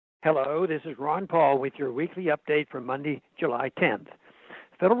Hello, this is Ron Paul with your weekly update for Monday, July 10th.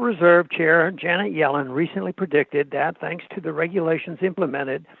 Federal Reserve Chair Janet Yellen recently predicted that thanks to the regulations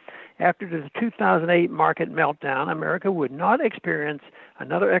implemented after the 2008 market meltdown, America would not experience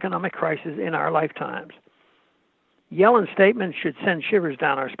another economic crisis in our lifetimes. Yellen's statement should send shivers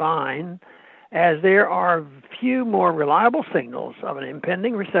down our spine, as there are few more reliable signals of an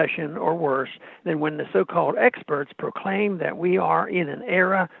impending recession or worse than when the so-called experts proclaim that we are in an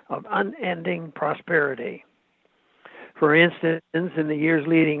era of unending prosperity. For instance, in the years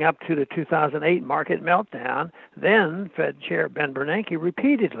leading up to the 2008 market meltdown, then Fed Chair Ben Bernanke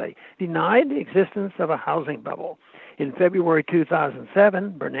repeatedly denied the existence of a housing bubble. In February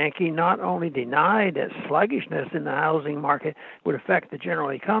 2007, Bernanke not only denied that sluggishness in the housing market would affect the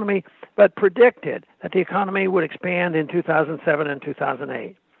general economy, but predicted that the economy would expand in 2007 and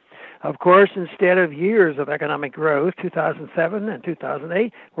 2008. Of course, instead of years of economic growth, 2007 and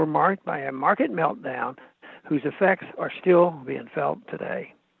 2008 were marked by a market meltdown whose effects are still being felt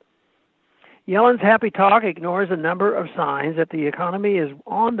today. Yellen's happy talk ignores a number of signs that the economy is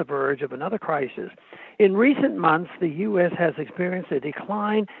on the verge of another crisis. In recent months, the U.S. has experienced a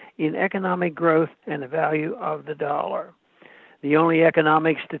decline in economic growth and the value of the dollar. The only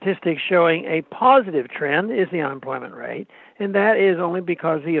economic statistic showing a positive trend is the unemployment rate, and that is only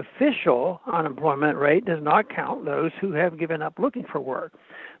because the official unemployment rate does not count those who have given up looking for work.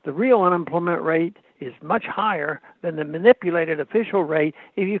 The real unemployment rate is much higher than the manipulated official rate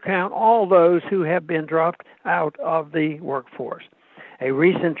if you count all those who have been dropped out of the workforce. A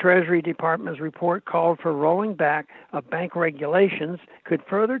recent Treasury Department's report called for rolling back of bank regulations could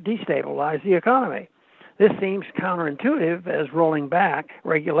further destabilize the economy. This seems counterintuitive, as rolling back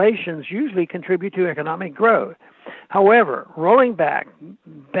regulations usually contribute to economic growth. However, rolling back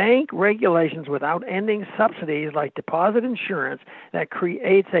bank regulations without ending subsidies like deposit insurance that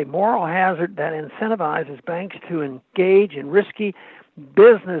creates a moral hazard that incentivizes banks to engage in risky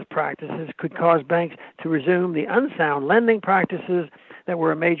business practices could cause banks to resume the unsound lending practices that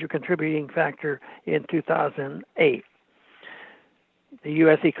were a major contributing factor in 2008. The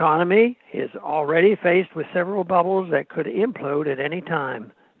U.S. economy is already faced with several bubbles that could implode at any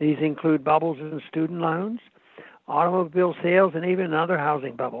time. These include bubbles in student loans, automobile sales, and even another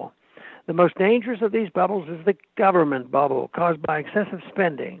housing bubble. The most dangerous of these bubbles is the government bubble caused by excessive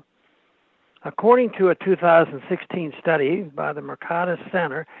spending. According to a 2016 study by the Mercatus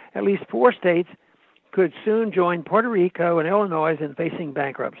Center, at least 4 states could soon join Puerto Rico and Illinois in facing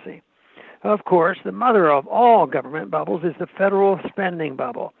bankruptcy. Of course, the mother of all government bubbles is the federal spending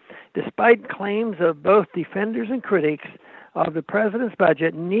bubble. Despite claims of both defenders and critics of the president's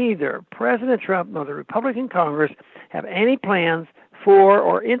budget, neither President Trump nor the Republican Congress have any plans for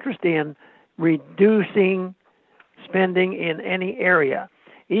or interest in reducing spending in any area.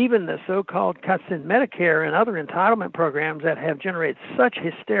 Even the so-called cuts in Medicare and other entitlement programs that have generated such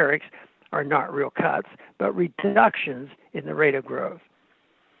hysterics are not real cuts, but reductions in the rate of growth.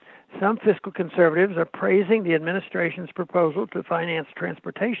 Some fiscal conservatives are praising the administration's proposal to finance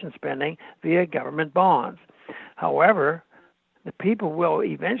transportation spending via government bonds. However, the people will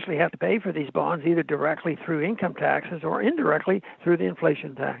eventually have to pay for these bonds either directly through income taxes or indirectly through the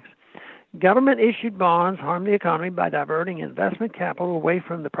inflation tax. Government-issued bonds harm the economy by diverting investment capital away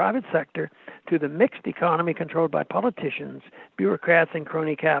from the private sector to the mixed economy controlled by politicians, bureaucrats, and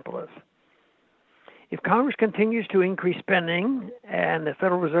crony capitalists. If Congress continues to increase spending and the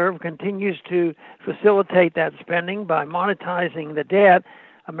Federal Reserve continues to facilitate that spending by monetizing the debt,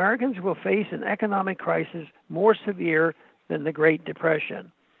 Americans will face an economic crisis more severe than the Great Depression.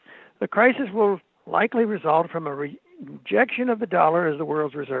 The crisis will likely result from a rejection of the dollar as the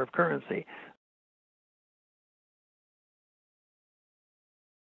world's reserve currency.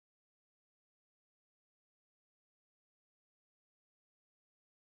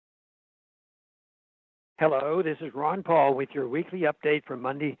 Hello, this is Ron Paul with your weekly update for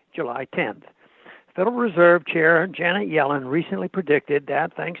Monday, July 10th. Federal Reserve Chair Janet Yellen recently predicted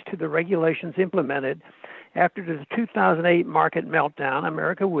that thanks to the regulations implemented after the 2008 market meltdown,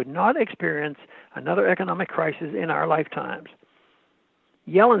 America would not experience another economic crisis in our lifetimes.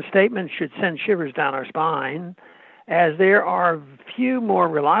 Yellen's statement should send shivers down our spine, as there are few more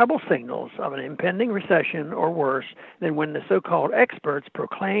reliable signals of an impending recession or worse than when the so-called experts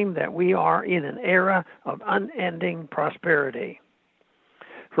proclaim that we are in an era of unending prosperity.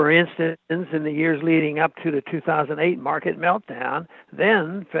 For instance, in the years leading up to the 2008 market meltdown,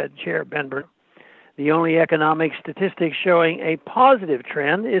 then Fed Chair Ben Bernanke. The only economic statistic showing a positive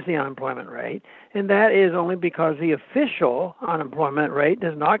trend is the unemployment rate, and that is only because the official unemployment rate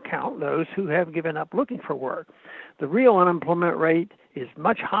does not count those who have given up looking for work. The real unemployment rate is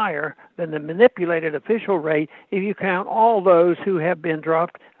much higher than the manipulated official rate if you count all those who have been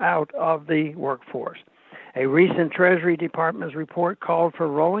dropped out of the workforce. A recent Treasury Department's report called for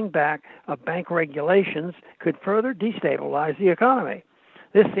rolling back of bank regulations could further destabilize the economy.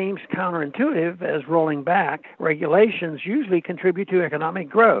 This seems counterintuitive, as rolling back regulations usually contribute to economic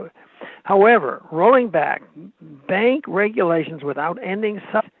growth. However, rolling back bank regulations without ending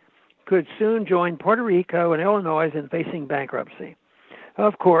subsidies could soon join Puerto Rico and Illinois in facing bankruptcy.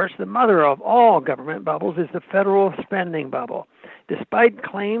 Of course, the mother of all government bubbles is the federal spending bubble. Despite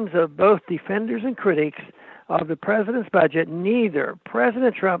claims of both defenders and critics of the president's budget, neither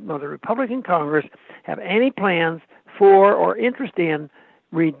President Trump nor the Republican Congress have any plans for or interest in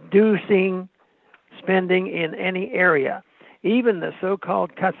reducing spending in any area. Even the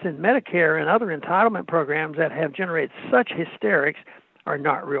so-called cuts in Medicare and other entitlement programs that have generated such hysterics are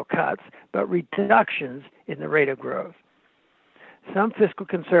not real cuts, but reductions in the rate of growth. Some fiscal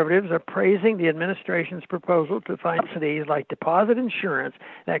conservatives are praising the administration's proposal to find subsidies like deposit insurance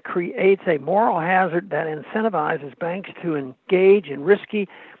that creates a moral hazard that incentivizes banks to engage in risky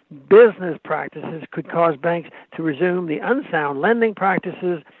business practices, could cause banks to resume the unsound lending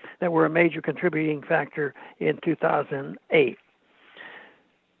practices that were a major contributing factor in 2008.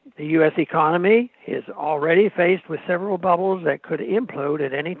 The U.S. economy is already faced with several bubbles that could implode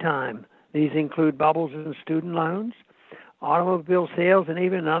at any time. These include bubbles in student loans, automobile sales, and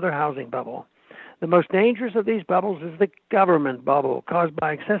even another housing bubble. The most dangerous of these bubbles is the government bubble caused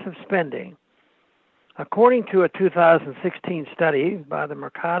by excessive spending. According to a 2016 study by the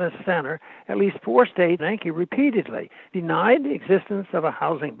Mercatus Center, at least 4 states repeatedly denied the existence of a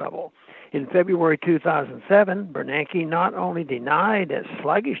housing bubble. In February 2007, Bernanke not only denied that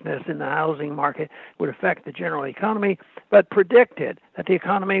sluggishness in the housing market would affect the general economy, but predicted that the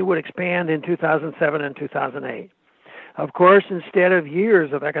economy would expand in 2007 and 2008. Of course, instead of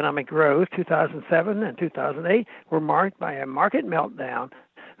years of economic growth, 2007 and 2008 were marked by a market meltdown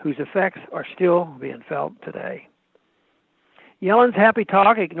whose effects are still being felt today. Yellen's happy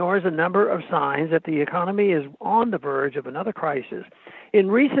talk ignores a number of signs that the economy is on the verge of another crisis.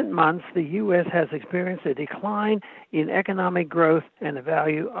 In recent months, the U.S. has experienced a decline in economic growth and the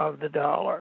value of the dollar.